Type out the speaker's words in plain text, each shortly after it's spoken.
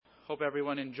Hope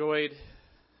everyone enjoyed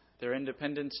their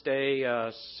Independence Day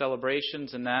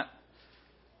celebrations and that.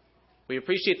 We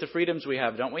appreciate the freedoms we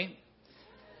have, don't we?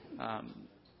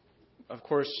 Of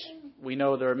course, we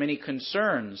know there are many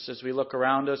concerns as we look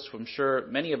around us. I'm sure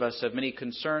many of us have many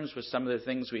concerns with some of the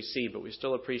things we see, but we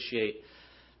still appreciate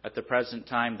at the present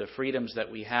time the freedoms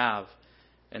that we have.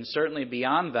 And certainly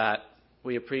beyond that,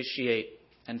 we appreciate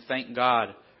and thank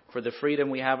God for the freedom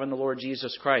we have in the Lord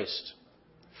Jesus Christ.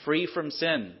 Free from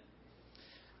sin.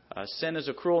 Sin is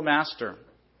a cruel master.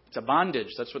 It's a bondage.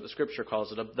 That's what the Scripture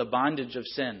calls it, the bondage of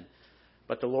sin.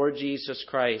 But the Lord Jesus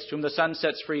Christ, whom the Son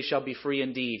sets free, shall be free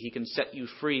indeed. He can set you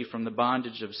free from the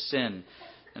bondage of sin.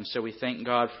 And so we thank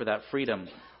God for that freedom.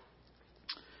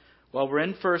 Well, we're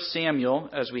in 1 Samuel,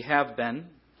 as we have been.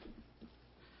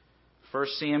 1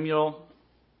 Samuel,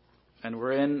 and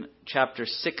we're in chapter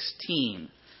 16.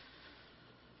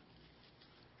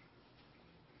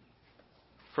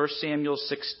 1 Samuel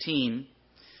 16.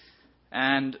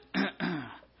 And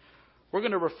we're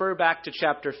going to refer back to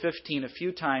chapter 15 a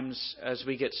few times as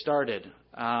we get started.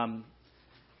 Our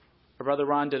brother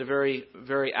Ron did a very,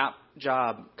 very apt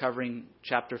job covering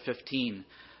chapter 15.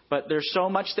 But there's so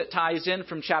much that ties in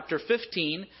from chapter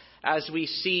 15 as we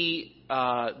see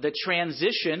the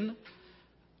transition,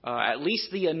 at least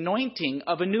the anointing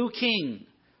of a new king.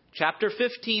 Chapter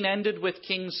 15 ended with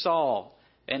King Saul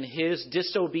and his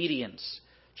disobedience.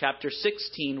 Chapter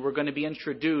 16, we're going to be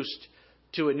introduced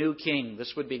to a new king.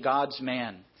 This would be God's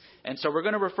man. And so we're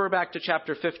going to refer back to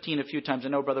chapter 15 a few times. I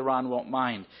know Brother Ron won't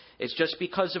mind. It's just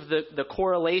because of the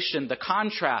correlation, the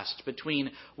contrast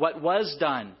between what was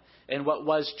done and what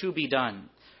was to be done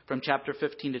from chapter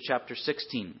 15 to chapter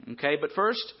 16. Okay, but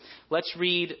first, let's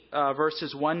read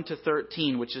verses 1 to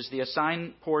 13, which is the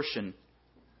assigned portion.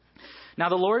 Now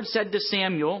the Lord said to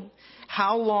Samuel,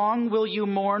 "How long will you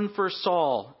mourn for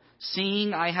Saul,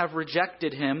 seeing I have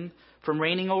rejected him from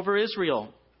reigning over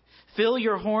Israel? Fill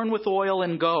your horn with oil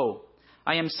and go.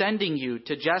 I am sending you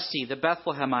to Jesse the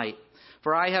Bethlehemite,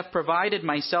 for I have provided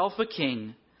myself a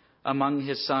king among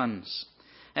his sons."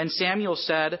 And Samuel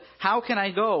said, "How can I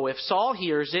go? If Saul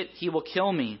hears it, he will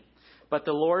kill me." But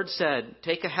the Lord said,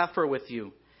 "Take a heifer with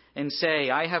you, and say,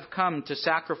 I have come to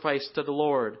sacrifice to the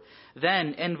Lord.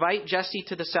 Then invite Jesse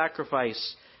to the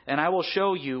sacrifice, and I will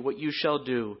show you what you shall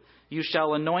do. You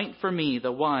shall anoint for me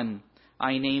the one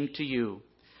I named to you."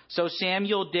 So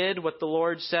Samuel did what the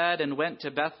Lord said and went to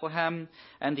Bethlehem,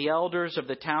 and the elders of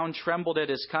the town trembled at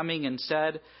his coming and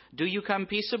said, "Do you come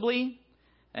peaceably?"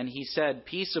 And he said,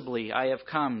 "Peaceably I have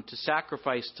come to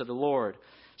sacrifice to the Lord.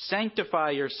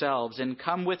 Sanctify yourselves and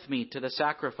come with me to the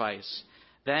sacrifice."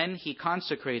 Then he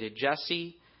consecrated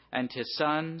Jesse and his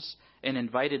sons and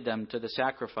invited them to the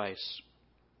sacrifice.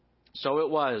 So it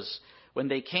was, when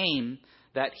they came,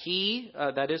 that he,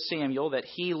 that is Samuel, that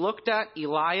he looked at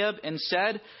Eliab and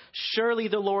said, "Surely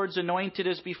the Lord's anointed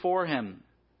is before him."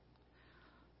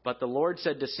 But the Lord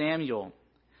said to Samuel,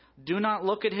 "Do not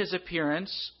look at his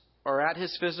appearance or at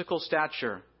his physical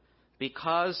stature,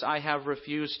 because I have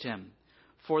refused him.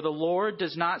 For the Lord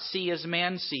does not see as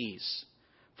man sees.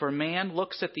 For man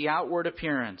looks at the outward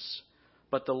appearance,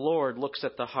 but the Lord looks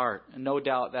at the heart." And no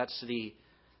doubt that's the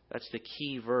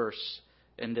key verse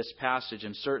in this passage,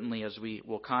 and certainly as we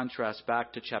will contrast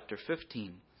back to chapter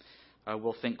 15,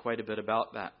 we'll think quite a bit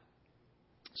about that.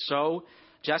 So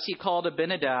Jesse called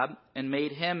Abinadab and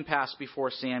made him pass before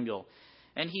Samuel.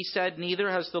 And he said, "Neither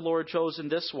has the Lord chosen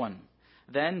this one."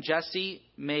 Then Jesse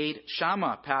made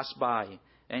Shammah pass by,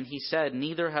 and he said,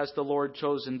 "Neither has the Lord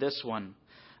chosen this one."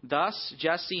 Thus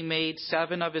Jesse made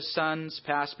 7 of his sons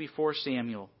pass before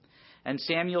Samuel. And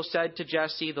Samuel said to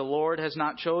Jesse, "The Lord has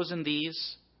not chosen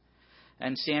these."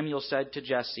 And Samuel said to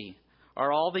Jesse,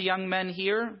 "Are all the young men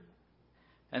here?"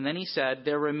 And then he said,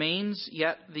 "There remains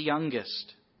yet the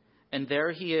youngest, and there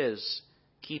he is,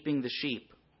 keeping the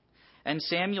sheep." And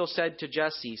Samuel said to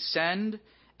Jesse, "Send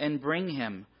and bring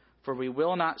him, for we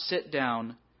will not sit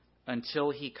down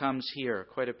until he comes here."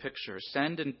 Quite a picture.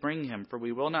 "Send and bring him, for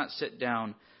we will not sit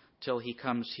down till he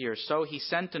comes here." So he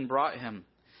sent and brought him.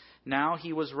 Now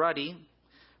he was ruddy,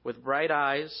 with bright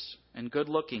eyes, and good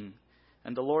looking.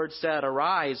 And the Lord said,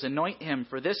 "Arise, anoint him,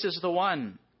 for this is the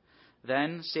one."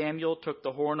 Then Samuel took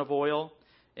the horn of oil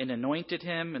and anointed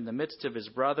him in the midst of his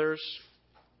brothers.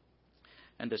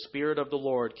 And the Spirit of the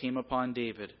Lord came upon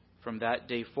David from that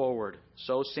day forward.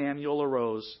 So Samuel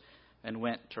arose and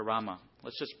went to Ramah.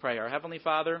 Let's just pray. Our Heavenly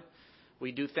Father,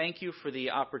 we do thank you for the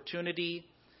opportunity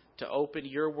to open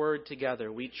your word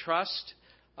together. We trust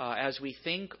as we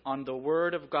think on the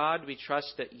word of God, we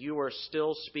trust that you are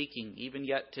still speaking, even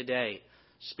yet today,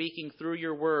 speaking through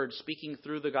your word, speaking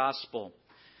through the gospel.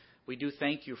 we do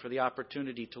thank you for the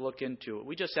opportunity to look into it.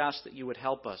 We just ask that you would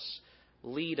help us,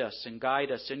 lead us and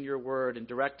guide us in your word and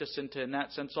direct us into, in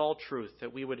that sense, all truth,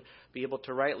 that we would be able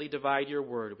to rightly divide your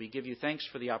word. We give you thanks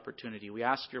for the opportunity. We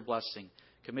ask your blessing,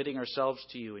 committing ourselves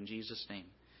to you in Jesus' name.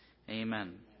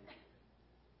 Amen.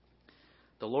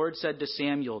 The Lord said to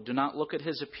Samuel, "Do not look at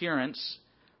his appearance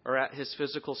or at his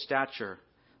physical stature,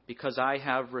 because I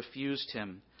have refused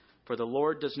him. For the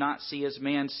Lord does not see as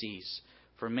man sees.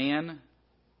 For man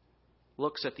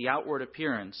looks at the outward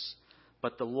appearance,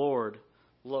 but the Lord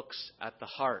looks at the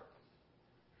heart."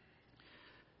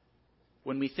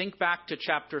 When we think back to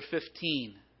chapter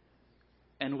 15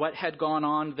 and what had gone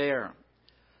on there,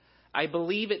 I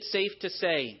believe it's safe to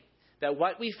say that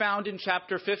what we found in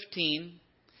chapter 15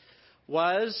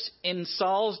 was, in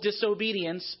Saul's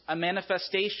disobedience, a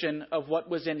manifestation of what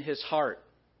was in his heart.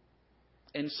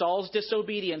 In Saul's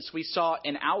disobedience, we saw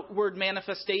an outward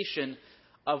manifestation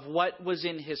of what was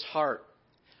in his heart.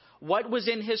 What was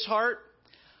in his heart?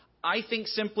 I think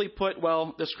simply put,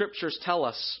 well, the scriptures tell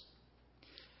us.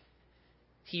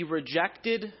 He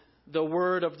rejected the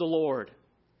word of the Lord.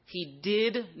 He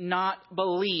did not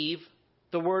believe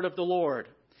the word of the Lord.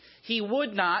 He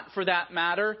would not, for that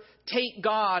matter, take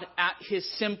God at his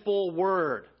simple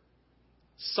word.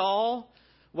 Saul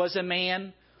was a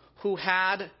man who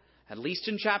had, at least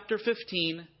in chapter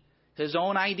 15, his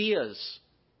own ideas.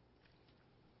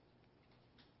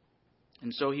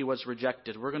 And so he was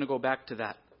rejected. We're going to go back to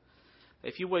that.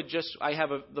 If you would just, I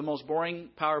have the most boring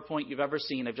PowerPoint you've ever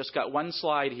seen. I've just got one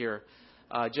slide here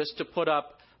just to put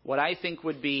up what I think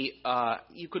would be,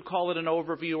 you could call it an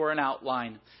overview or an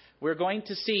outline. We're going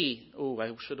to see,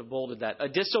 I should have bolded that, a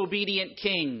disobedient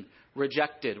king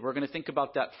rejected. We're going to think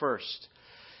about that first.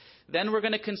 Then we're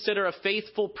going to consider a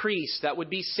faithful priest. That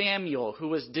would be Samuel, who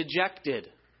was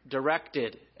dejected,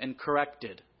 directed, and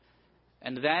corrected.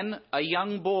 And then a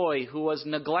young boy who was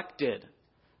neglected.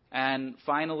 And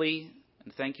finally,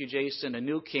 and thank you, Jason, a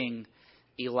new king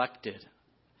elected.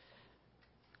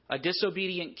 A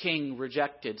disobedient king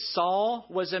rejected. Saul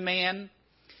was a man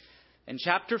in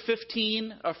chapter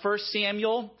 15 of 1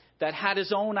 Samuel that had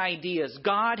his own ideas.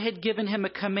 God had given him a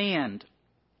command.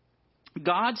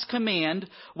 God's command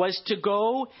was to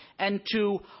go and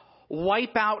to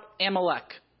wipe out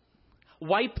Amalek.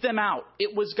 Wipe them out.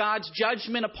 It was God's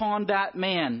judgment upon that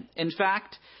man. In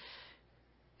fact,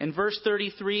 in verse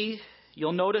 33,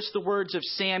 you'll notice the words of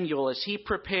Samuel as he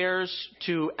prepares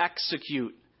to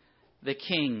execute the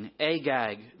king,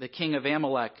 Agag, the king of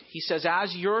Amalek. He says,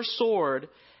 "As your sword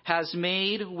has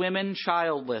made women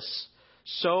childless,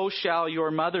 so shall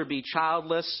your mother be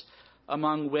childless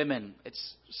among women."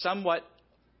 It's somewhat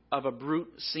of a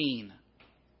brute scene,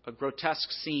 a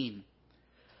grotesque scene.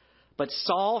 But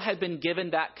Saul had been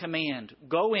given that command.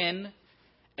 Go in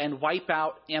and wipe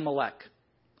out Amalek.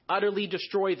 Utterly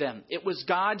destroy them. It was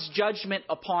God's judgment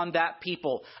upon that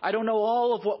people. I don't know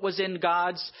all of what was in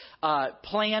God's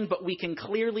plan, but we can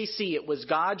clearly see it was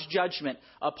God's judgment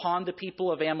upon the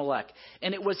people of Amalek.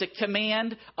 And it was a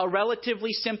command, a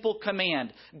relatively simple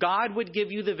command. God would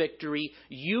give you the victory.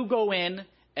 You go in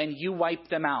and you wipe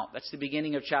them out. That's the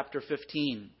beginning of chapter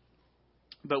 15.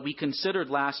 But we considered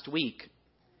last week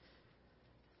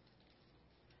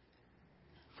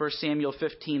 1 Samuel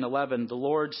 15:11, the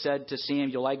Lord said to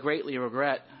Samuel, "I greatly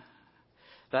regret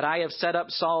that I have set up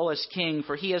Saul as king,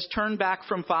 for he has turned back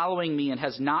from following me and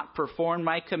has not performed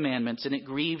my commandments," and it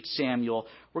grieved Samuel.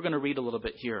 We're going to read a little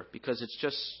bit here because it's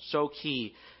just so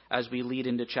key as we lead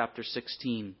into chapter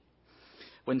 16.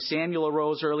 When Samuel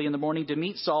arose early in the morning to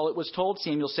meet Saul, it was told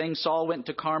Samuel, saying, "Saul went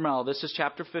to Carmel." This is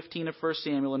chapter 15 of 1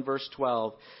 Samuel in verse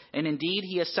 12. "And indeed,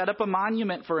 he has set up a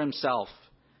monument for himself."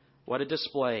 What a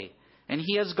display. "And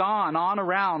he has gone on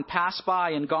around, passed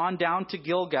by, and gone down to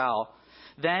Gilgal."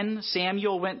 Then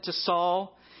Samuel went to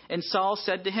Saul, and Saul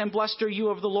said to him, "Blessed are you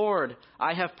of the Lord.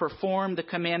 I have performed the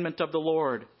commandment of the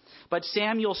Lord." But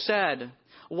Samuel said,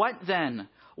 What then?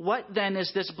 What then is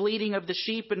this bleating of the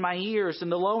sheep in my ears and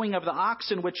the lowing of the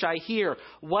oxen which I hear?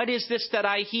 What is this that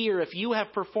I hear? If you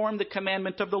have performed the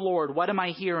commandment of the Lord, what am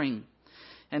I hearing?"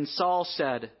 And Saul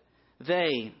said,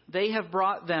 They have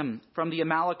brought them from the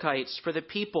Amalekites, for the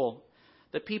people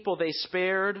they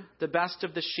spared the best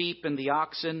of the sheep and the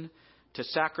oxen to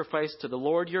sacrifice to the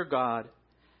Lord your God,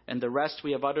 and the rest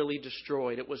we have utterly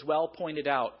destroyed. It was well pointed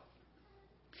out.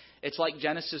 It's like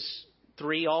Genesis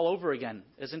 3 all over again,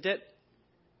 isn't it?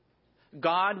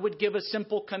 God would give a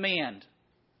simple command.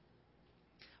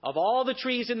 Of all the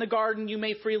trees in the garden you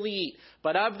may freely eat,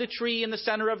 but of the tree in the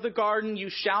center of the garden you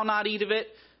shall not eat of it,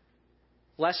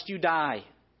 lest you die.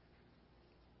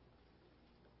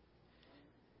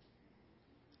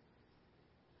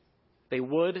 They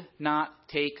would not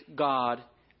take God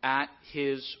at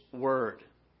his word.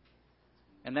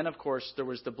 And then, of course, there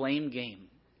was the blame game.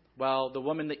 Well, the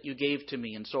woman that you gave to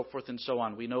me, and so forth and so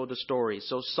on. We know the story.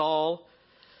 So Saul,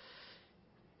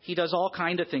 he does all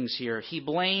kind of things here. He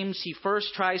blames. He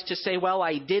first tries to say, well,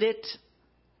 I did it.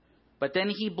 But then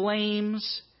he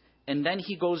blames. And then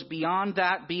he goes beyond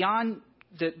that, beyond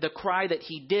the cry that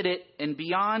he did it, and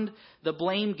beyond the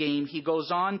blame game. He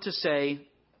goes on to say,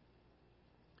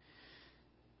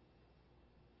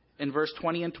 in verse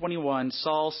 20 and 21,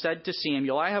 Saul said to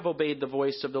Samuel, I have obeyed the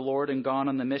voice of the Lord and gone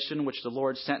on the mission which the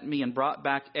Lord sent me and brought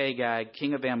back Agag,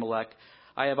 king of Amalek.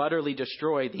 I have utterly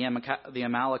destroyed the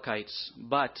Amalekites.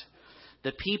 But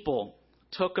the people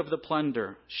took of the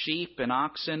plunder, sheep and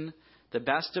oxen, the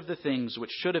best of the things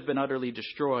which should have been utterly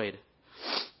destroyed,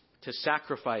 to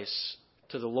sacrifice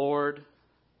to the Lord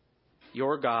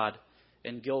your God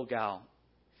in Gilgal.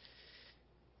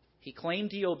 He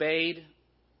claimed he obeyed,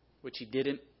 which he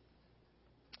didn't.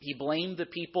 He blamed the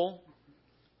people,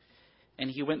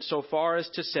 and he went so far as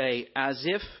to say, as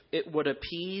if it would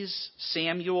appease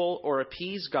Samuel or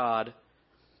appease God,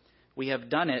 we have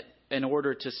done it in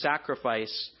order to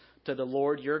sacrifice to the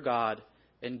Lord your God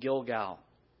in Gilgal.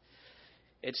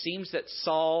 It seems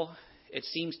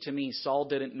to me, Saul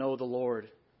didn't know the Lord.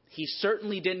 He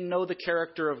certainly didn't know the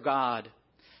character of God.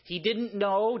 He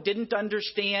didn't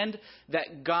understand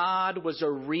that God was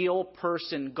a real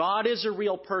person. God is a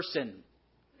real person.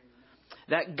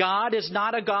 That God is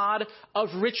not a God of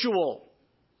ritual,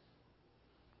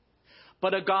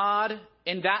 but a God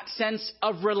in that sense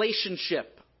of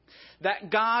relationship. That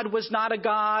God was not a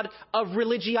God of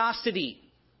religiosity,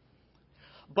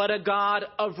 but a God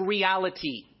of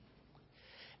reality.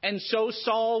 And so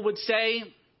Saul would say,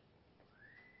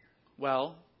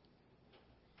 well,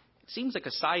 it seems like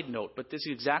a side note, but this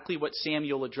is exactly what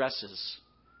Samuel addresses.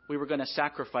 We were going to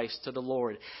sacrifice to the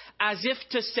Lord. As if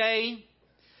to say,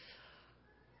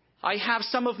 I have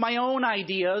some of my own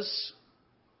ideas,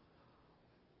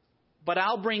 but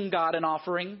I'll bring God an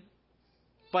offering.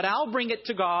 But I'll bring it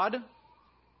to God.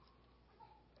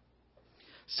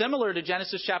 Similar to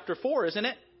Genesis chapter 4, isn't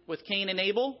it? With Cain and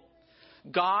Abel.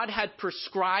 God had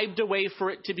prescribed a way for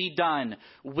it to be done.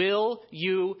 Will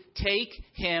you take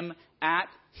him at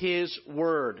his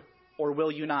word, or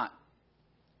will you not?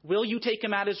 Will you take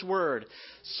him at his word?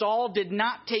 Saul did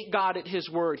not take God at his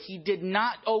word. He did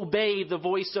not obey the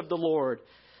voice of the Lord.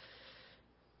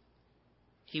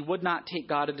 He would not take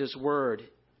God at his word.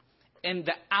 And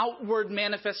the outward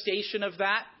manifestation of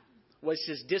that was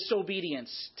his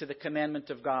disobedience to the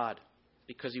commandment of God,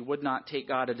 because he would not take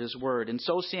God at his word. And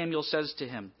so Samuel says to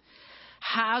him,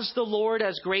 has the Lord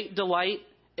as great delight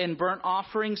in burnt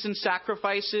offerings and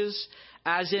sacrifices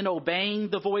as in obeying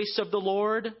the voice of the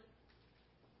Lord?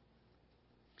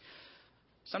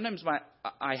 Sometimes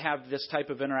I have this type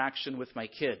of interaction with my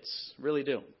kids. Really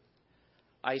do.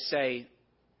 I say,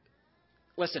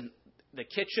 listen, the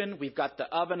kitchen, we've got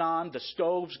the oven on, the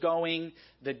stove's going,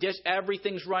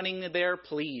 everything's running there.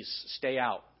 Please stay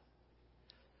out.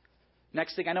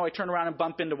 Next thing I know, I turn around and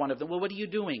bump into one of them. Well, what are you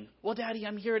doing? Well, Daddy,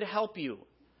 I'm here to help you.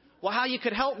 Well, how you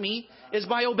could help me is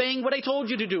by obeying what I told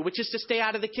you to do, which is to stay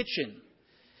out of the kitchen.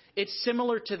 It's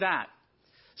similar to that.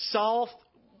 Saul,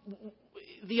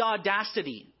 the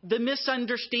audacity, the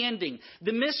misunderstanding,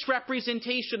 the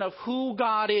misrepresentation of who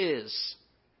God is,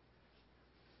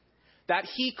 that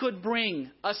he could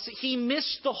bring us. He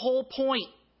missed the whole point.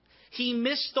 He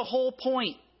missed the whole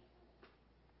point.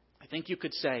 I think you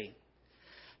could say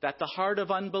that the heart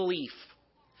of unbelief,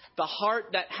 the heart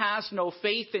that has no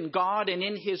faith in God and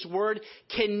in his word,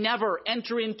 can never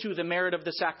enter into the merit of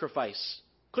the sacrifice.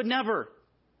 Could never.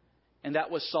 And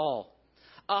that was Saul.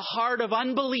 A heart of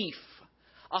unbelief.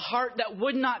 A heart that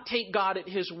would not take God at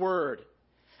his word.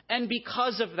 And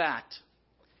because of that,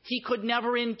 he could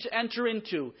never enter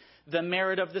into the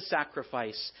merit of the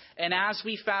sacrifice. And as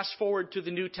we fast forward to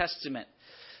the New Testament,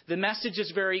 the message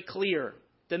is very clear.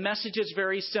 The message is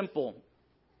very simple.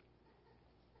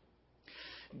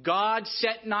 God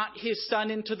sent not his Son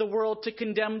into the world to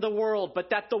condemn the world,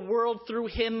 but that the world through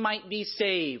him might be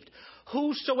saved.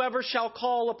 Whosoever shall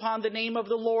call upon the name of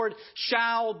the Lord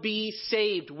shall be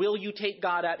saved. Will you take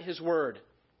God at his word?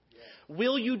 Yes.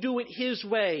 Will you do it his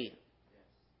way? Yes.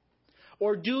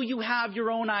 Or do you have your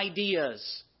own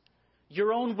ideas,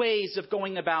 your own ways of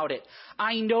going about it?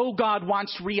 I know God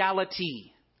wants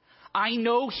reality. I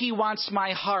know he wants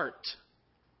my heart,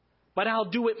 but I'll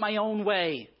do it my own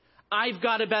way. I've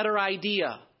got a better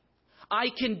idea. I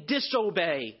can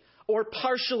disobey or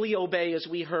partially obey, as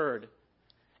we heard.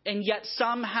 and yet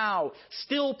somehow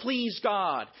still please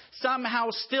God, somehow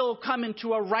still come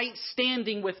into a right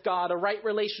standing with God, a right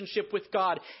relationship with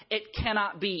God. It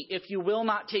cannot be if you will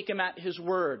not take Him at His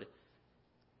word.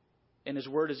 And His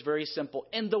word is very simple.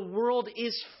 And the world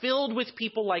is filled with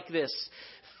people like this,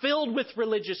 filled with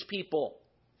religious people,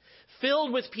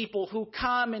 filled with people who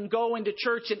come and go into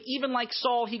church. And even like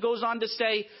Saul, he goes on to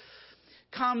say,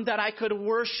 come that I could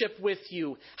worship with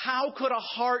you. How could a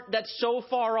heart that's so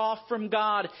far off from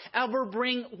God ever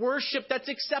bring worship that's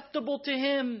acceptable to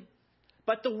Him?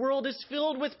 But the world is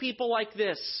filled with people like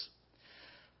this.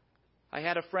 I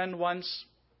had a friend once,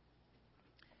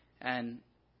 and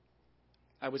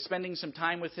I was spending some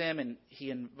time with him, and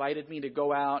he invited me to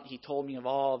go out. He told me of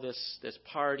all this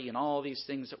party and all these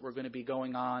things that were going to be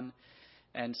going on.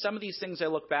 And some of these things I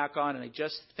look back on, and I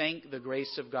just thank the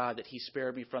grace of God that He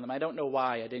spared me from them. I don't know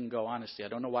why I didn't go, honestly. I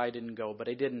don't know why I didn't go, but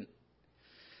I didn't.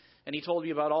 And he told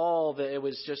me about all that. It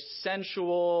was just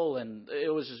sensual, and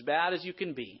it was as bad as you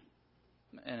can be,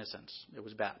 in a sense. It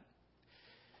was bad.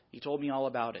 He told me all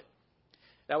about it.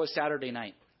 That was Saturday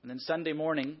night. And then Sunday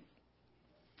morning,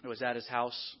 I was at his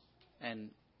house,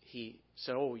 and he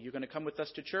said, oh, you're going to come with us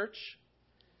to church?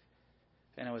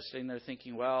 And I was sitting there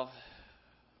thinking, well,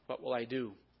 what will I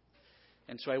do?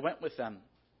 And so I went with them.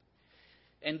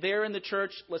 And there in the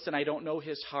church, listen, I don't know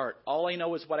his heart. All I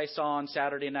know is what I saw on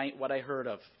Saturday night, what I heard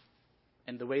of,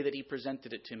 and the way that he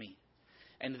presented it to me.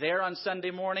 And there on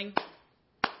Sunday morning,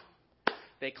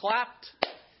 they clapped,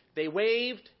 they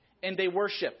waved, and they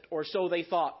worshiped, or so they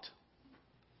thought.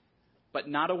 But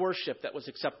not a worship that was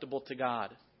acceptable to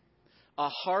God. A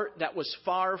heart that was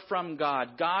far from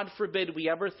God. God forbid we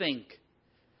ever think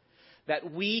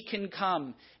that we can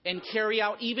come and carry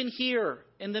out, even here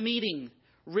in the meeting,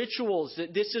 rituals.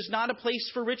 This is not a place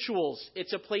for rituals.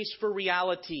 It's a place for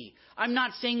reality. I'm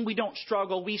not saying we don't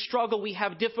struggle. We struggle. We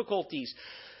have difficulties.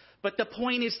 But the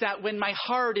point is that when my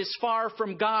heart is far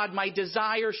from God, my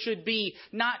desire should be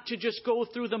not to just go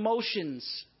through the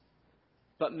motions,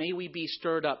 but may we be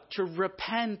stirred up to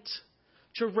repent,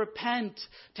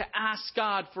 to ask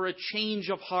God for a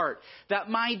change of heart, that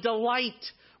my delight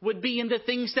would be in the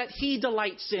things that He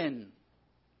delights in,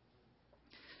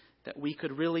 that we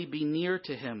could really be near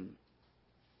to Him.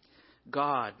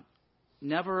 God,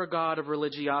 never a God of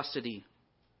religiosity,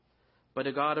 but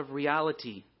a God of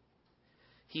reality.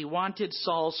 He wanted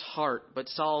Saul's heart, but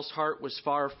Saul's heart was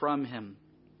far from Him.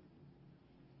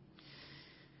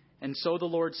 And so the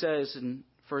Lord says in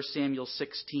 1 Samuel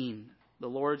 16, the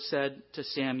Lord said to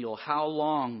Samuel, how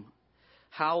long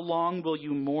will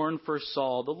you mourn for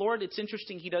Saul? The Lord, it's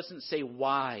interesting, He doesn't say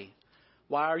why.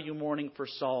 Why are you mourning for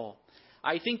Saul?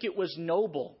 I think it was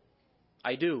noble.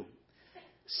 I do.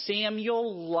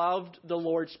 Samuel loved the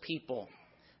Lord's people.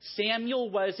 Samuel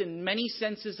was in many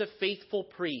senses a faithful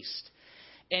priest.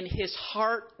 And his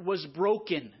heart was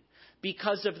broken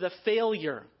because of the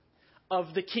failure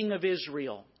of the king of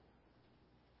Israel.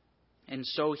 And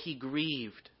so he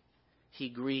grieved. He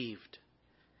grieved.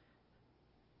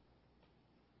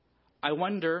 I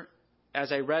wonder,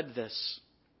 as I read this,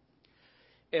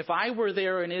 if I were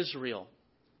there in Israel,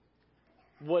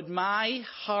 would my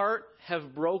heart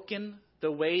have broken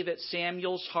the way that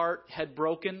Samuel's heart had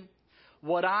broken?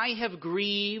 Would I have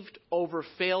grieved over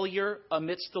failure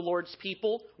amidst the Lord's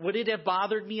people? Would it have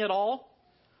bothered me at all?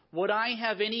 Would I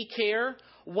have any care?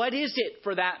 What is it,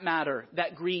 for that matter,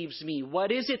 that grieves me?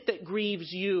 What is it that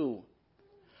grieves you?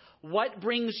 What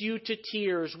brings you to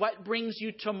tears? What brings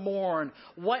you to mourn?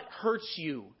 What hurts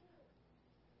you?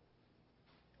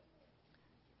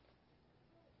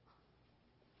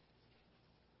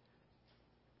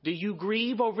 Do you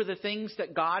grieve over the things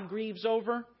that God grieves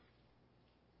over?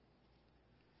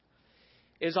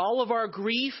 Is all of our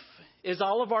grief, is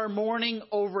all of our mourning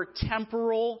over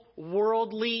temporal,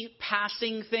 worldly,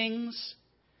 passing things?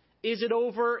 Is it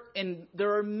over? And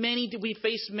we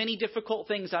face many difficult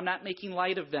things. I'm not making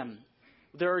light of them.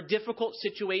 There are difficult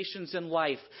situations in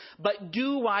life. But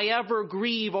do I ever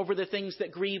grieve over the things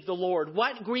that grieve the Lord?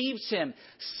 What grieves Him?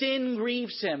 Sin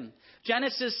grieves Him.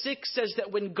 Genesis 6 says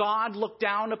that when God looked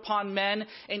down upon men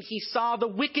and He saw the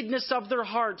wickedness of their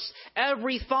hearts,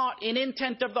 every thought and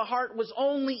intent of the heart was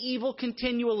only evil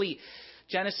continually.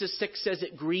 Genesis 6 says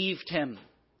it grieved Him.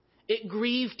 It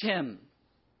grieved Him.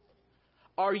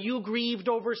 Are you grieved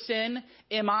over sin?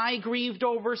 Am I grieved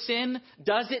over sin?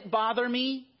 Does it bother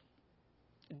me?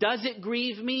 Does it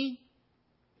grieve me?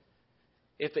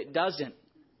 If it doesn't,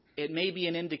 it may be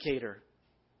an indicator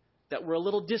that we're a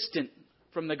little distant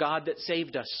from the God that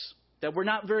saved us, that we're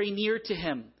not very near to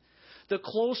Him. the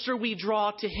closer we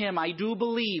draw to Him, I do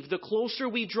believe, the closer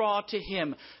we draw to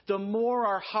Him, the more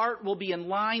our heart will be in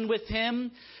line with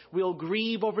Him. We'll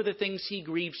grieve over the things He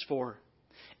grieves for.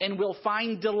 And we'll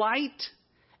find delight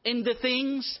in the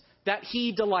things that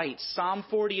He delights. Psalm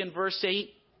 40 and verse 8,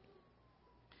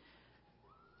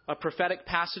 a prophetic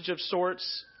passage of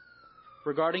sorts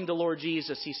regarding the Lord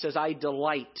Jesus. He says, I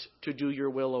delight to do your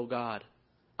will, O God.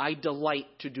 I delight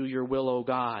to do your will, O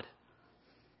God.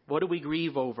 What do we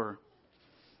grieve over?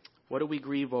 What do we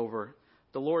grieve over?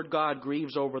 The Lord God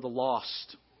grieves over the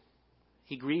lost.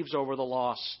 He grieves over the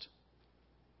lost.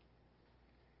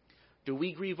 Do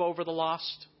we grieve over the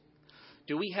lost?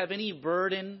 Do we have any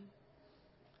burden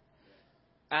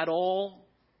at all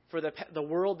for the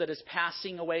world that is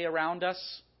passing away around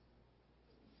us?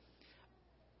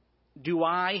 Do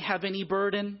I have any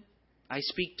burden? I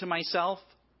speak to myself.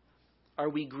 Are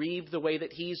we grieved the way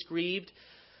that He's grieved?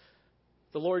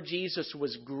 The Lord Jesus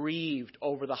was grieved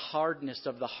over the hardness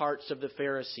of the hearts of the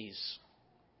Pharisees.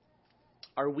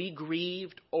 Are we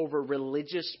grieved over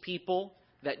religious people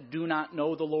that do not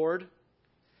know the Lord?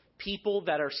 People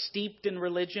that are steeped in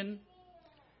religion.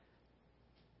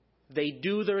 They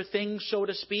do their things, so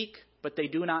to speak, but they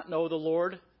do not know the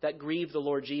Lord. That grieved the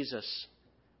Lord Jesus.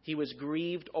 He was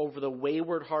grieved over the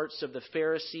wayward hearts of the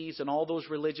Pharisees and all those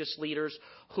religious leaders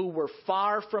who were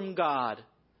far from God,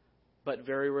 but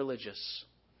very religious.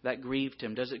 That grieved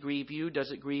Him. Does it grieve you?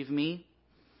 Does it grieve me?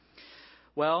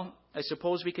 Well, I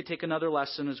suppose we could take another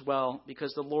lesson as well,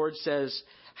 because the Lord says,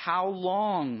 how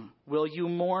long will you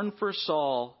mourn for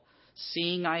Saul,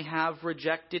 seeing I have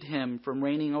rejected him from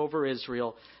reigning over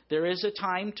Israel? There is a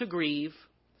time to grieve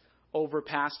over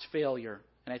past failure.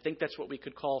 And I think that's what we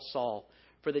could call Saul.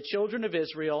 For the children of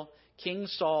Israel, King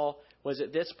Saul was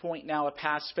at this point now a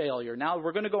past failure. Now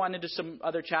we're going to go on into some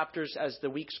other chapters as the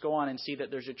weeks go on and see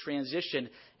that there's a transition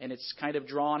and it's kind of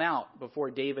drawn out before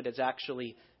David has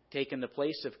actually taken the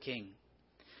place of king.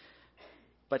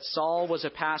 But Saul was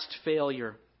a past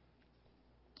failure.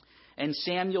 And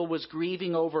Samuel was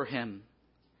grieving over him.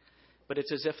 But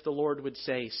it's as if the Lord would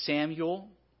say, Samuel,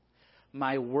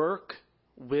 my work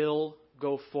will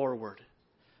go forward.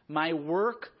 My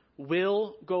work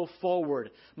will go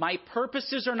forward. My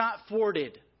purposes are not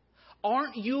thwarted.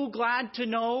 Aren't you glad to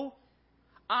know?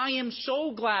 I am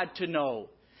so glad to know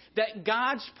that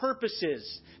God's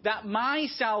purposes, that my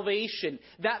salvation,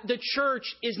 that the church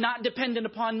is not dependent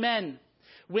upon men.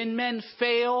 When men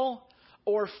fail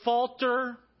or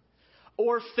falter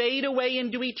or fade away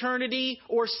into eternity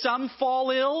or some fall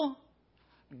ill,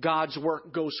 God's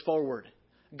work goes forward.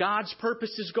 God's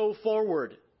purposes go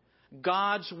forward.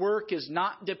 God's work is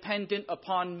not dependent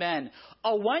upon men.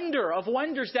 A wonder of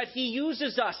wonders that He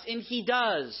uses us, and He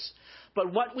does.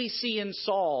 But what we see in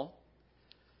Saul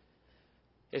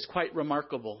is quite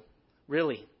remarkable,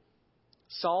 really.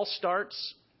 Saul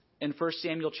starts in 1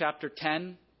 Samuel chapter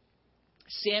 10.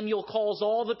 Samuel calls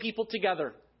all the people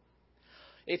together.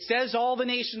 It says all the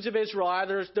nations of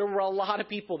Israel. There were a lot of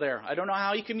people there. I don't know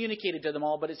how he communicated to them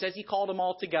all, but it says he called them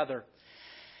all together.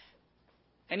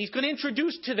 And he's going to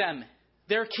introduce to them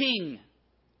their king.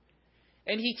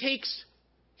 And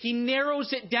he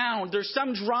narrows it down. There's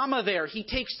some drama there. He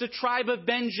takes the tribe of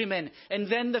Benjamin and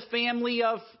then the family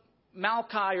of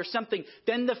Malchi or something.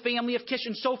 Then the family of Kish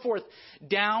and so forth.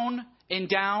 Down and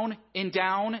down and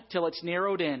down till it's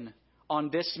narrowed in on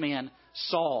this man,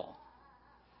 Saul.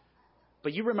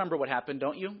 But you remember what happened,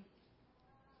 don't you?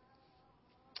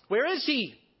 Where is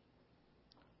he?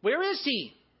 Where is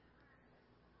he?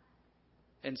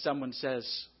 And someone says,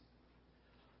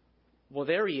 well,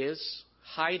 there he is,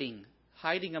 hiding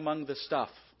among the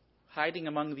stuff, hiding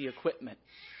among the equipment.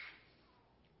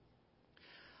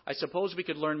 I suppose we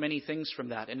could learn many things from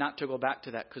that, and not to go back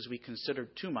to that because we considered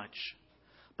too much.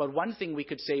 But one thing we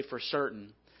could say for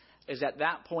certain is at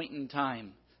that point in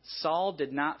time, Saul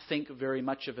did not think very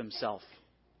much of himself.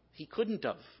 He couldn't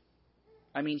have.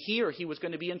 I mean, here he was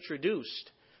going to be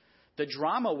introduced. The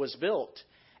drama was built.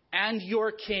 And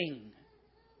your king.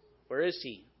 Where is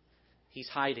he? He's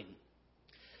hiding.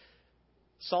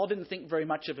 Saul didn't think very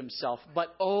much of himself.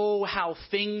 But oh, how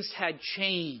things had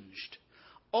changed.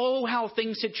 Oh, how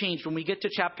things had changed. When we get to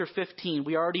chapter 15,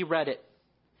 we already read it.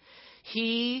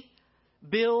 He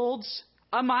builds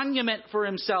a monument for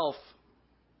himself.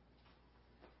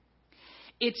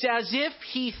 It's as if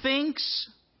he thinks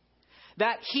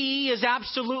that he is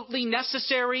absolutely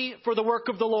necessary for the work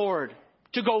of the Lord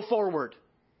to go forward.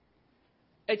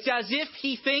 It's as if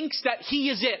he thinks that he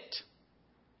is it.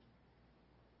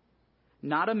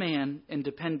 Not a man in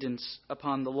dependence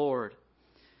upon the Lord.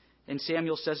 And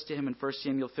Samuel says to him in 1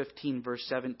 Samuel 15, verse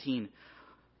 17,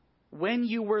 when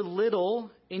you were little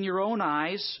in your own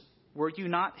eyes, were you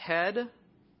not head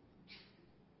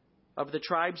of the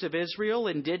tribes of Israel,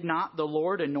 and did not the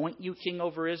Lord anoint you king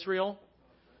over Israel?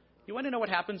 You want to know what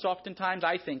happens oftentimes?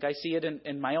 I see it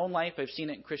in my own life. I've seen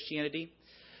it in Christianity.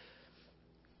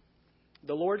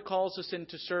 The Lord calls us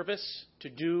into service to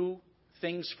do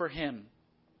things for Him.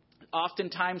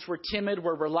 Oftentimes we're timid,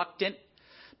 we're reluctant,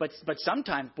 but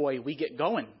sometimes, boy, we get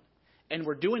going and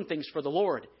we're doing things for the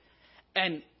Lord.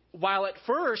 And while at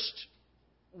first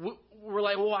we're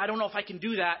like, well, I don't know if I can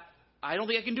do that. I don't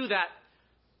think I can do that.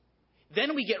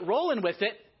 Then we get rolling with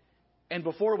it, and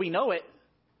before we know it,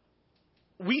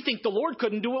 we think the Lord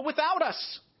couldn't do it without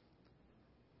us.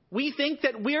 We think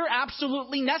that we're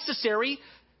absolutely necessary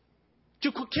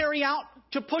to carry out,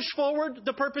 to push forward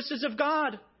the purposes of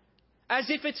God, as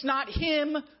if it's not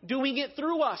Him doing it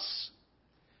through us.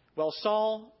 Well,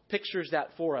 Saul pictures that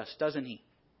for us, doesn't he?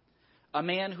 A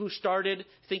man who started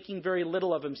thinking very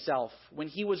little of himself when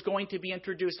he was going to be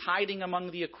introduced, hiding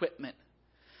among the equipment.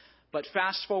 But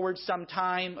fast forward some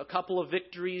time, a couple of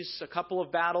victories, a couple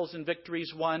of battles and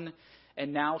victories won,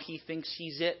 and now he thinks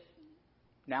he's it.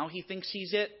 Now he thinks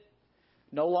he's it.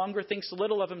 No longer thinks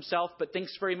little of himself, but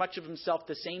thinks very much of himself.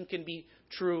 The same can be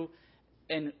true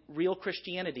in real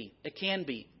Christianity. It can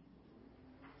be.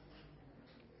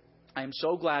 I am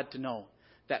so glad to know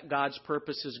that God's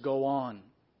purposes go on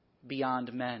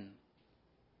beyond men.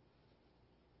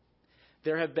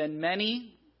 There have been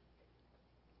many,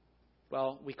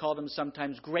 well, we call them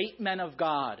sometimes great men of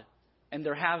God, and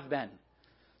there have been.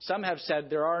 Some have said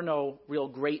there are no real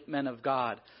great men of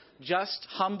God. Just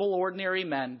humble, ordinary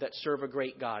men that serve a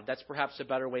great God. That's perhaps a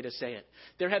better way to say it.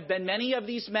 There have been many of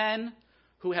these men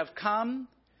who have come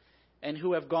and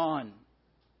who have gone.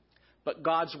 But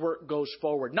God's work goes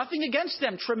forward. Nothing against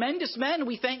them. Tremendous men.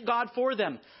 We thank God for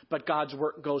them. But God's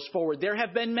work goes forward. There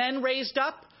have been men raised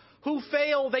up who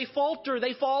fail. They falter.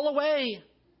 They fall away.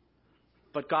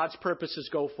 But God's purposes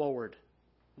go forward.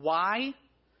 Why?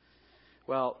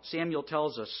 Well, Samuel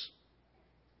tells us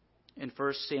in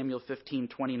 1 Samuel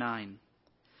 15:29.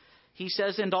 He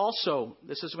says, and also,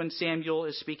 this is when Samuel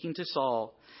is speaking to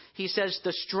Saul, he says,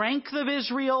 the strength of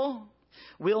Israel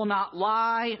will not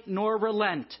lie nor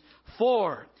relent,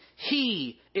 for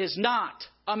he is not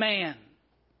a man.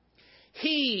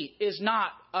 He is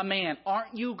not a man.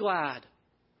 Aren't you glad?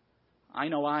 I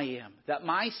know I am. That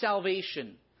my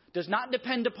salvation does not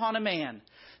depend upon a man.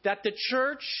 That the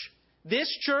church, this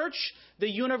church, the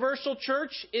universal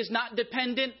church, is not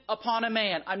dependent upon a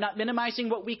man. I'm not minimizing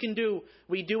what we can do.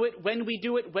 We do it when we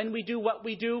do it, when we do what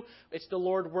we do. It's the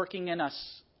Lord working in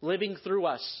us, living through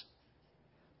us.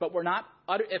 But we're not,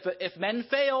 if men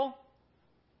fail,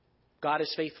 God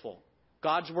is faithful.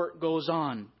 God's work goes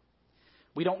on.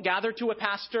 We don't gather to a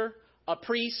pastor, a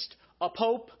priest, a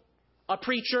pope, a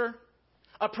preacher,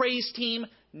 a praise team,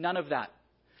 none of that.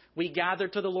 We gather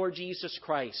to the Lord Jesus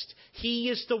Christ. He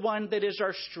is the one that is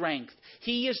our strength.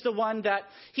 He is the one that,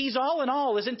 He's all in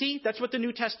all, isn't He? That's what the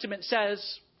New Testament says.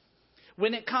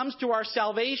 When it comes to our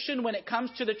salvation, when it comes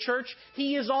to the church,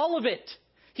 He is all of it.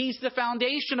 He's the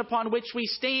foundation upon which we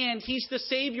stand. He's the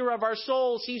Savior of our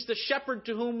souls. He's the shepherd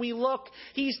to whom we look.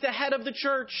 He's the head of the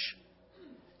church.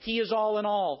 He is all in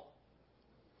all.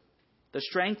 The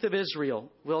strength of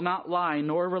Israel will not lie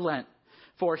nor relent,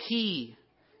 for He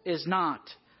is not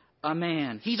a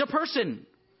man. He's a person,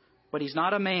 but He's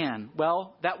not a man.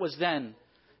 Well, that was then.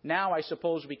 Now I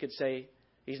suppose we could say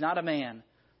He's not a man,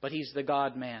 but He's the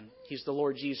God-man. He's the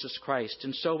Lord Jesus Christ.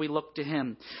 And so we look to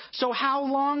Him. So how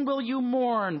long will you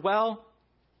mourn? Well,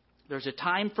 there's a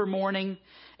time for mourning,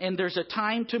 and there's a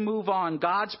time to move on.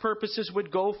 God's purposes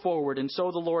would go forward. And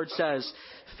so the Lord says,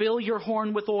 fill your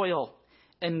horn with oil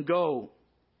and go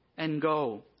and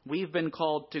go. We've been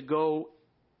called to go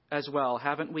as well,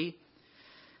 haven't we?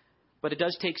 But it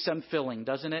does take some filling,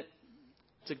 doesn't it?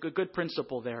 It's a good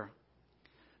principle there.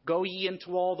 Go ye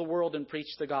into all the world and preach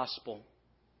the gospel.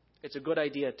 It's a good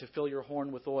idea to fill your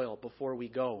horn with oil before we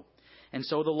go. And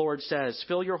so the Lord says,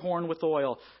 fill your horn with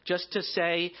oil, just to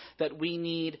say that we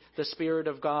need the Spirit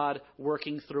of God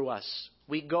working through us.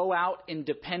 We go out in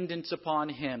dependence upon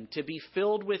Him, to be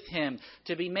filled with Him,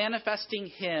 to be manifesting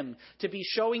Him, to be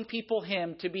showing people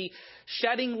Him, to be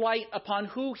shedding light upon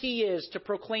who He is, to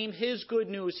proclaim His good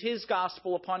news, His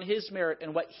gospel upon His merit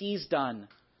and what He's done.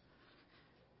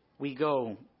 We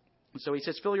go. So He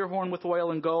says, fill your horn with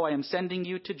oil and go. I am sending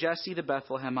you to Jesse the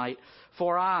Bethlehemite.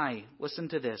 For I, listen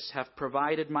to this, have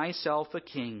provided myself a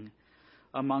king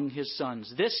among his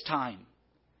sons. This time,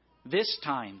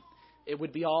 it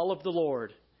would be all of the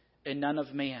Lord and none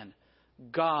of man.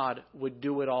 God would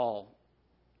do it all.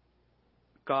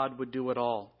 God would do it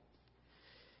all.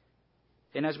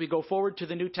 And as we go forward to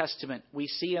the New Testament, we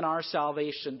see in our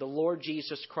salvation the Lord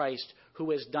Jesus Christ,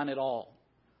 who has done it all.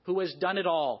 Who has done it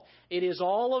all. It is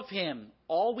all of Him.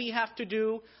 All we have to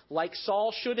do, like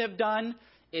Saul should have done,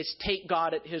 is take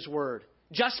God at His word.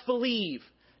 Just believe.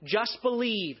 Just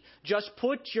believe. Just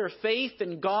put your faith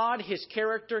in God, His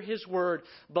character, His word.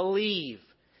 Believe.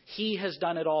 He has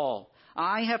done it all.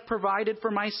 I have provided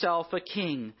for myself a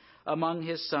king among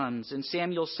his sons. And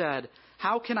Samuel said,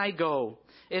 how can I go?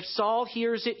 If Saul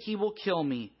hears it, he will kill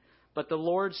me. But the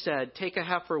Lord said, take a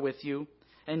heifer with you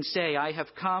and say, I have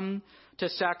come to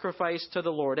sacrifice to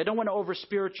the Lord. I don't want to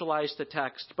over-spiritualize the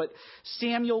text, but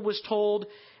Samuel was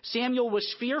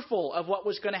fearful of what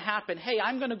was going to happen. Hey,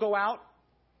 I'm going to go out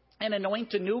and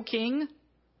anoint a new king.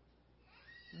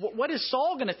 What is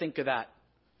Saul going to think of that?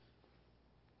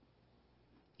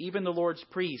 Even the Lord's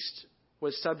priest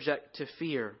was subject to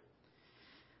fear.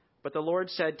 But the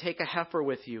Lord said, take a heifer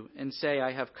with you and say,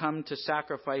 I have come to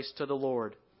sacrifice to the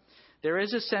Lord. There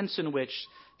is a sense in which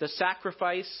the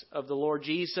sacrifice of the Lord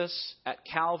Jesus at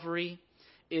Calvary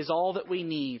is all that we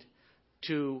need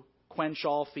to quench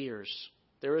all fears.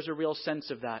 There is a real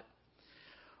sense of that.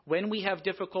 When we have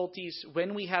difficulties,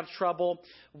 when we have trouble,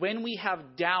 when we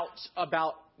have doubts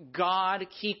about God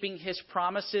keeping His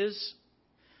promises,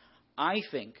 I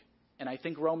think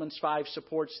Romans 5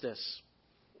 supports this,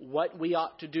 what we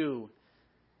ought to do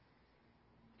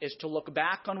is to look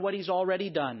back on what He's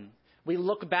already done. We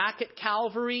look back at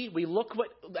Calvary. We look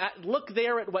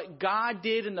there at what God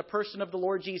did in the person of the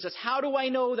Lord Jesus. How do I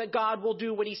know that God will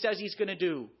do what He says He's going to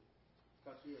do?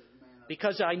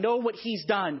 Because I know what He's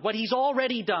done, what He's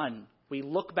already done. We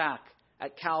look back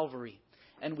at Calvary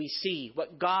and we see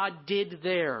what God did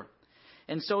there.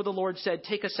 And so the Lord said,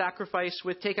 take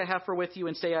a heifer with you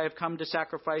and say, I have come to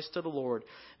sacrifice to the Lord.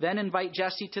 Then invite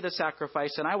Jesse to the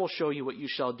sacrifice, and I will show you what you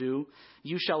shall do.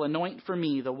 You shall anoint for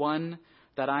me the one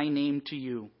that I name to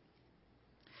you.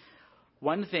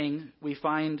 One thing we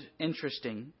find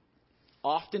interesting,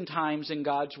 oftentimes in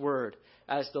God's Word,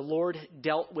 as the Lord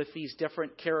dealt with these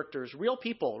different characters, real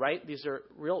people, right? These are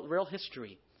real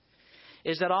history,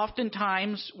 is that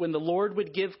oftentimes when the Lord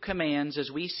would give commands,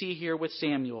 as we see here with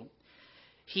Samuel,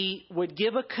 He would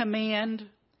give a command,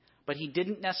 but He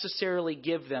didn't necessarily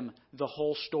give them the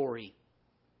whole story.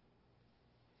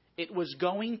 It was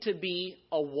going to be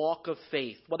a walk of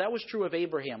faith. Well, that was true of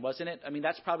Abraham, wasn't it? I mean,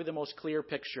 that's probably the most clear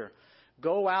picture.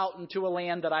 Go out into a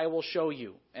land that I will show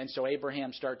you. And so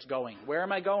Abraham starts going. Where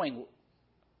am I going?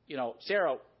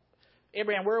 Sarah,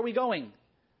 Abraham, where are we going?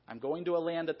 I'm going to a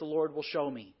land that the Lord will show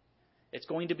me. It's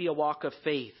going to be a walk of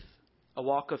faith. A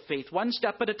walk of faith. One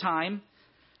step at a time.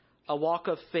 A walk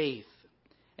of faith.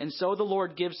 And so the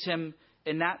Lord gives him,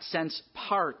 in that sense,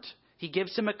 part. He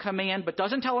gives him a command, but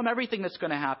doesn't tell him everything that's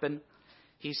going to happen.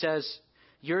 He says,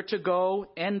 you're to go,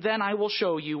 and then I will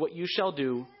show you what you shall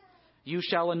do. You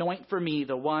shall anoint for me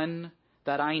the one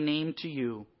that I name to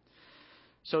you.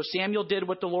 So Samuel did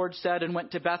what the Lord said and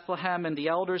went to Bethlehem, and the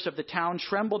elders of the town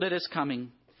trembled at his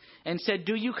coming and said,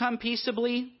 do you come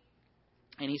peaceably?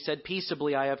 And he said,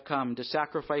 peaceably I have come to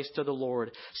sacrifice to the Lord.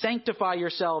 Sanctify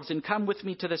yourselves and come with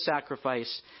me to the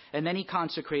sacrifice. And then he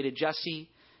consecrated Jesse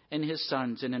and his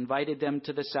sons and invited them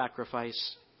to the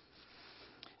sacrifice.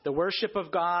 The worship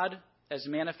of God, as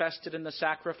manifested in the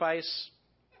sacrifice,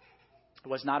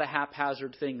 was not a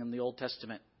haphazard thing in the Old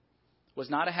Testament. It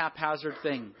was not a haphazard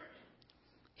thing.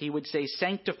 He would say,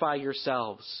 sanctify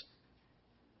yourselves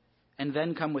and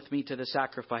then come with me to the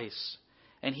sacrifice.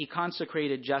 And he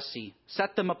consecrated Jesse,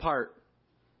 set them apart,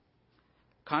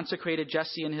 consecrated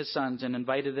Jesse and his sons and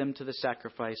invited them to the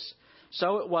sacrifice.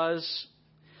 So it was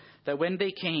that when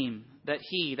they came, that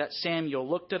Samuel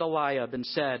looked at Eliab and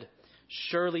said,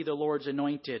 surely the Lord's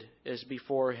anointed is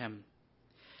before him.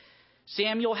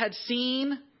 Samuel had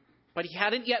seen, but he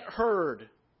hadn't yet heard.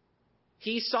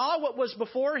 He saw what was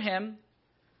before him,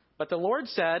 but the Lord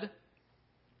said,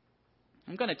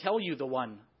 I'm going to tell you the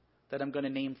one that I'm going to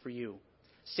name for you.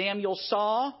 Samuel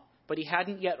saw, but he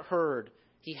hadn't yet heard.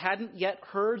 He hadn't yet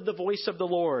heard the voice of the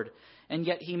Lord, and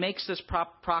yet he makes this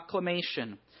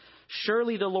proclamation.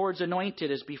 Surely the Lord's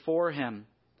anointed is before him.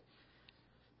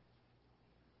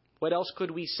 What else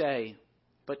could we say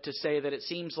but to say that it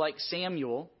seems like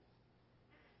Samuel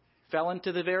fell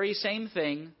into the very same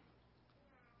thing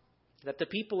that the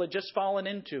people had just fallen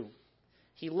into.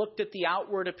 He looked at the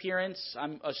outward appearance.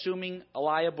 I'm assuming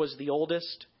Eliab was the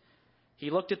oldest. He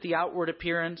looked at the outward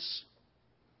appearance,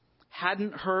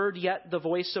 hadn't heard yet the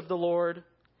voice of the Lord,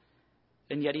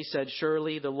 and yet he said,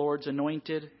 surely the Lord's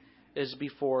anointed is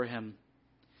before him.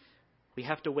 We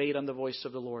have to wait on the voice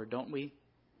of the Lord, don't we?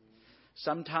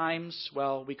 Sometimes,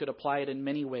 we could apply it in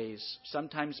many ways.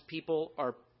 Sometimes people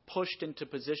are pushed into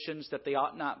positions that they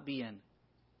ought not be in,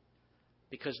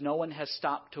 because no one has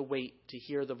stopped to wait to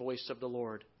hear the voice of the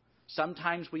Lord.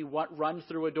 Sometimes we run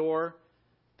through a door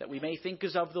that we may think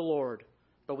is of the Lord,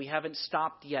 but we haven't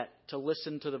stopped yet to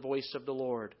listen to the voice of the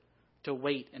Lord, to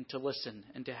wait and to listen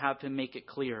and to have him make it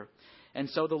clear. And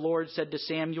so the Lord said to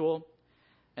Samuel,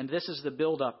 and this is the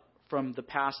build-up from the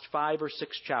past 5 or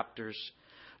 6 chapters,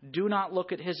 do not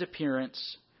look at his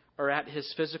appearance or at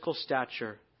his physical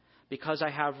stature, because I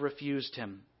have refused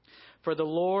him. For the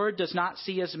Lord does not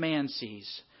see as man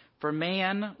sees. For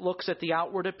man looks at the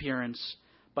outward appearance,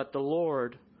 but the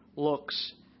Lord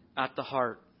looks at the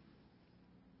heart.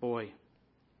 Boy,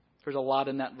 there's a lot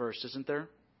in that verse, isn't there?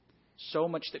 So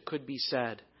much that could be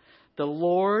said. The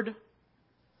Lord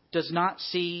does not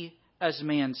see as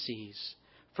man sees.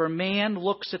 For man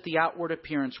looks at the outward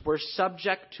appearance. We're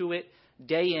subject to it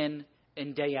day in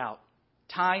and day out.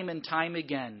 Time and time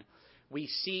again, we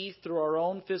see through our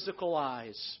own physical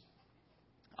eyes.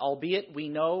 Albeit we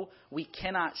know we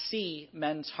cannot see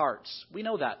men's hearts. We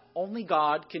know that. Only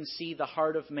God can see the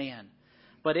heart of man.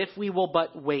 But if we will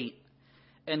but wait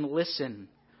and listen,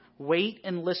 wait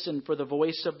and listen for the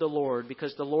voice of the Lord,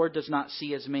 because the Lord does not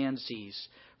see as man sees.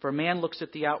 For man looks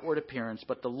at the outward appearance,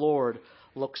 but the Lord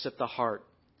looks at the heart.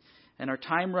 And our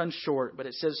time runs short, but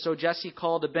it says, so Jesse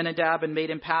called Abinadab and made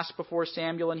him pass before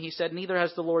Samuel, and he said, neither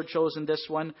has the Lord chosen this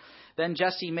one. Then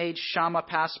Jesse made Shammah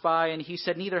pass by, and he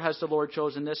said, neither has the Lord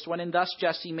chosen this one. And thus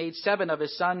Jesse made 7 of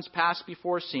his sons pass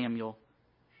before Samuel.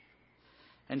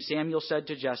 And Samuel said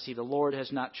to Jesse, the Lord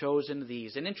has not chosen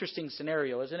these. An interesting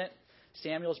scenario, isn't it?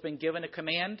 Samuel's been given a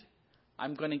command.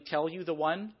 I'm going to tell you the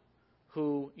one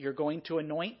who you're going to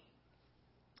anoint.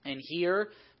 And here,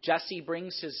 Jesse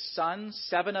brings his sons,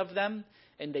 7 of them,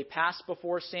 and they pass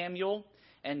before Samuel.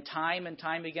 And time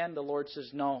again, the Lord says,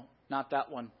 no, not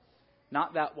that one.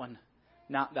 Not that one.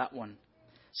 Not that one.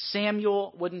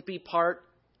 Samuel wouldn't be part,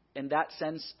 in that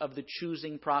sense, of the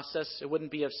choosing process. It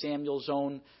wouldn't be of Samuel's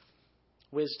own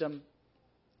wisdom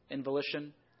and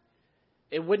volition.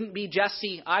 It wouldn't be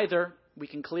Jesse either, we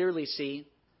can clearly see,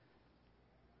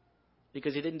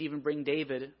 because he didn't even bring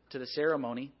David to the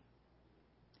ceremony.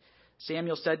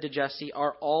 Samuel said to Jesse,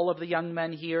 are all of the young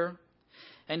men here?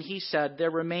 And he said,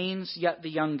 there remains yet the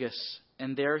youngest,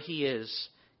 and there he is,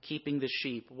 keeping the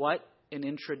sheep. What an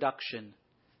introduction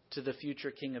to the future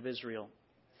king of Israel.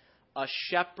 A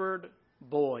shepherd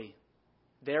boy.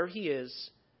 There he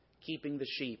is, keeping the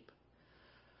sheep.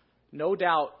 No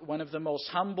doubt one of the most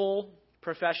humble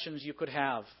professions you could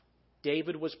have.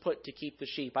 David was put to keep the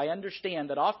sheep. I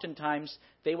understand that oftentimes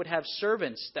they would have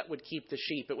servants that would keep the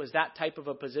sheep. It was that type of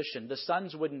a position. The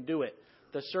sons wouldn't do it.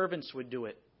 The servants would do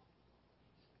it.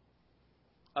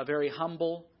 A very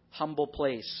humble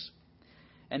place.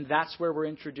 And that's where we're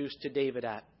introduced to David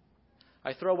at.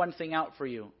 I throw one thing out for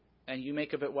you, and you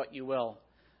make of it what you will.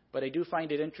 But I do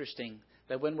find it interesting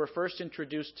that when we're first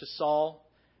introduced to Saul,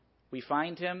 we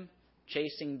find him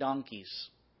chasing donkeys.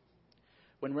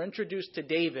 When we're introduced to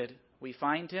David, we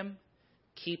find him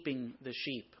keeping the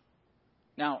sheep.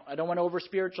 Now, I don't want to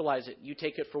over-spiritualize it. You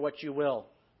take it for what you will.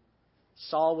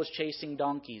 Saul was chasing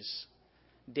donkeys.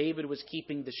 David was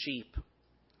keeping the sheep.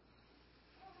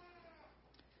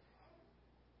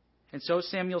 And so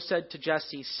Samuel said to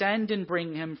Jesse, send and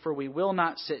bring him, for we will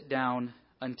not sit down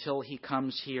until he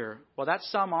comes here. Well,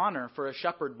 that's some honor for a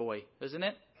shepherd boy, isn't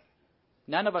it?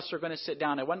 None of us are going to sit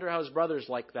down. I wonder how his brothers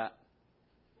like that.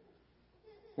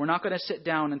 We're not going to sit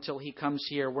down until he comes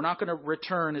here. We're not going to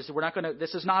return.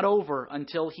 This is not over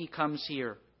until he comes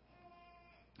here.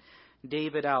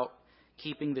 David out,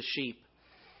 keeping the sheep.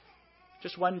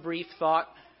 Just one brief thought.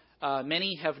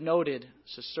 Many have noted,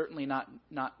 so certainly not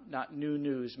new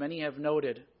news, many have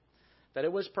noted that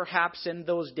it was perhaps in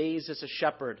those days as a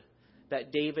shepherd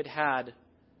that David had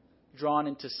drawn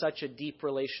into such a deep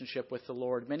relationship with the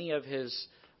Lord. Many of his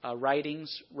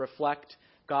writings reflect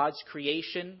God's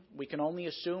creation. We can only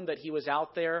assume that he was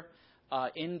out there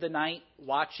in the night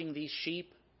watching these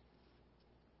sheep.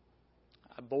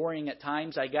 Boring at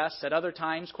times, I guess. At other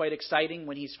times, quite exciting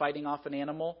when he's fighting off an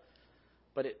animal.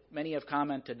 But many have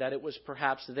commented that it was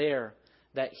perhaps there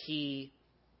that he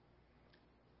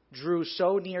drew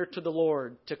so near to the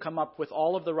Lord to come up with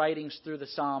all of the writings through the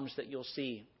Psalms that you'll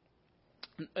see.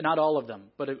 Not all of them,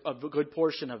 but a good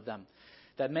portion of them.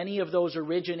 That many of those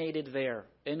originated there,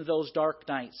 in those dark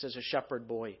nights as a shepherd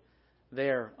boy,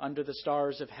 there, under the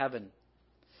stars of heaven.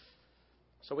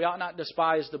 So we ought not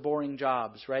despise the boring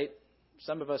jobs, right?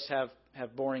 Some of us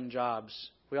have boring jobs.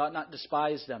 We ought not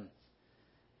despise them.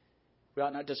 We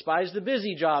ought not despise the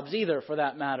busy jobs either, for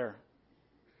that matter.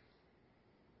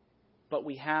 But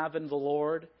we have in the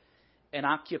Lord an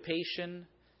occupation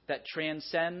that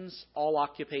transcends all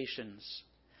occupations.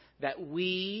 That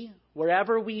we,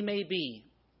 wherever we may be,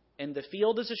 in the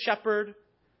field as a shepherd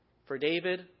for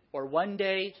David, or one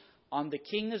day on the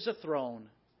king as a throne,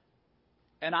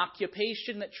 an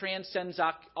occupation that transcends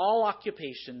all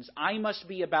occupations, I must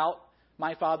be about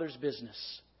my Father's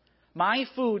business. My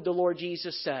food, the Lord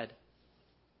Jesus said,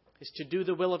 is to do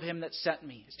the will of Him that sent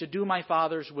me, is to do my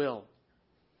Father's will.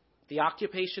 The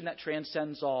occupation that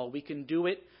transcends all. We can do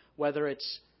it whether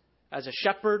it's as a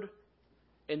shepherd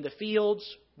in the fields,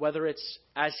 whether it's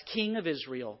as king of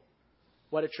Israel.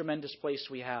 What a tremendous place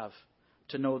we have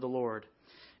to know the Lord.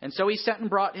 And so he sent and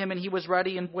brought him, and he was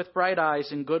ready and with bright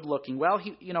eyes and good looking. Well,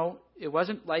 it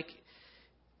wasn't like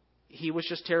he was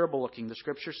just terrible looking. The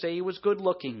scriptures say he was good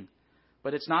looking,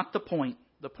 but it's not the point.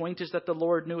 The point is that the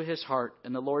Lord knew his heart,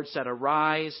 and the Lord said,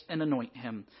 "Arise and anoint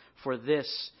him, for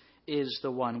this is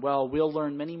the one." Well, we'll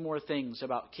learn many more things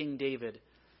about King David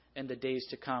in the days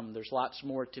to come. There's lots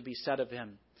more to be said of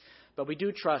him. But we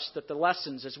do trust that the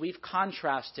lessons, as we've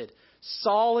contrasted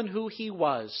Saul and who he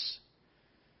was,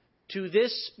 to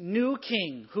this new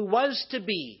king who was to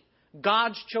be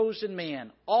God's chosen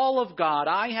man, all of God,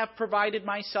 I have provided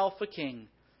myself a king.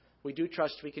 We do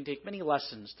trust we can take many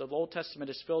lessons. The Old Testament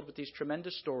is filled with these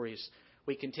tremendous stories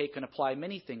we can take and apply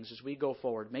many things as we go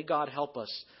forward. May God help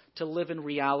us to live in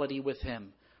reality with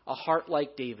him, a heart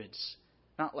like David's,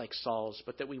 not like Saul's,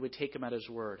 but that we would take him at his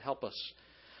word. Help us.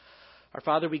 Our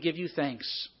Father, we give you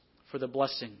thanks for the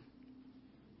blessing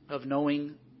of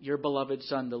knowing your beloved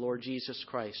Son, the Lord Jesus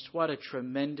Christ. What a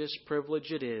tremendous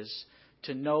privilege it is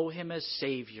to know him as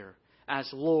Savior, as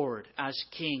Lord, as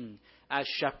King, as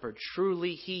Shepherd.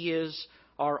 Truly, he is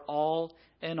our all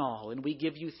in all, and we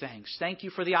give you thanks. Thank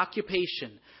you for the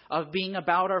occupation of being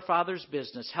about our Father's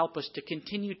business. Help us to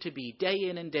continue to be day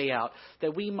in and day out,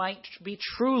 that we might be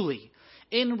truly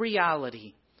in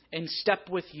reality in step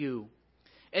with you.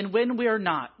 And when we're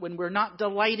not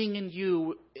delighting in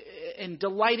you and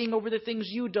delighting over the things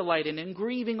you delight in and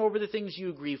grieving over the things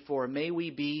you grieve for, may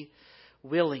we be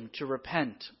willing to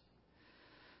repent,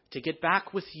 to get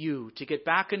back with you, to get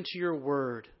back into your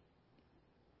word,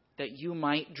 that you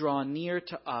might draw near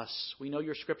to us. We know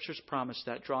your scriptures promise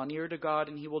that. Draw near to God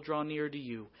and he will draw near to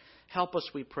you. Help us,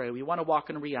 we pray. We want to walk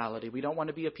in reality. We don't want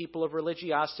to be a people of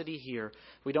religiosity here.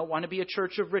 We don't want to be a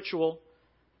church of ritual.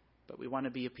 But we want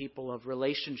to be a people of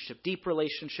relationship, deep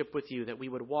relationship with you, that we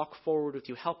would walk forward with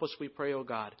you. Help us, we pray, O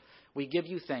God. We give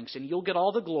you thanks, and you'll get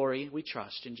all the glory, we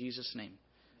trust. In Jesus' name.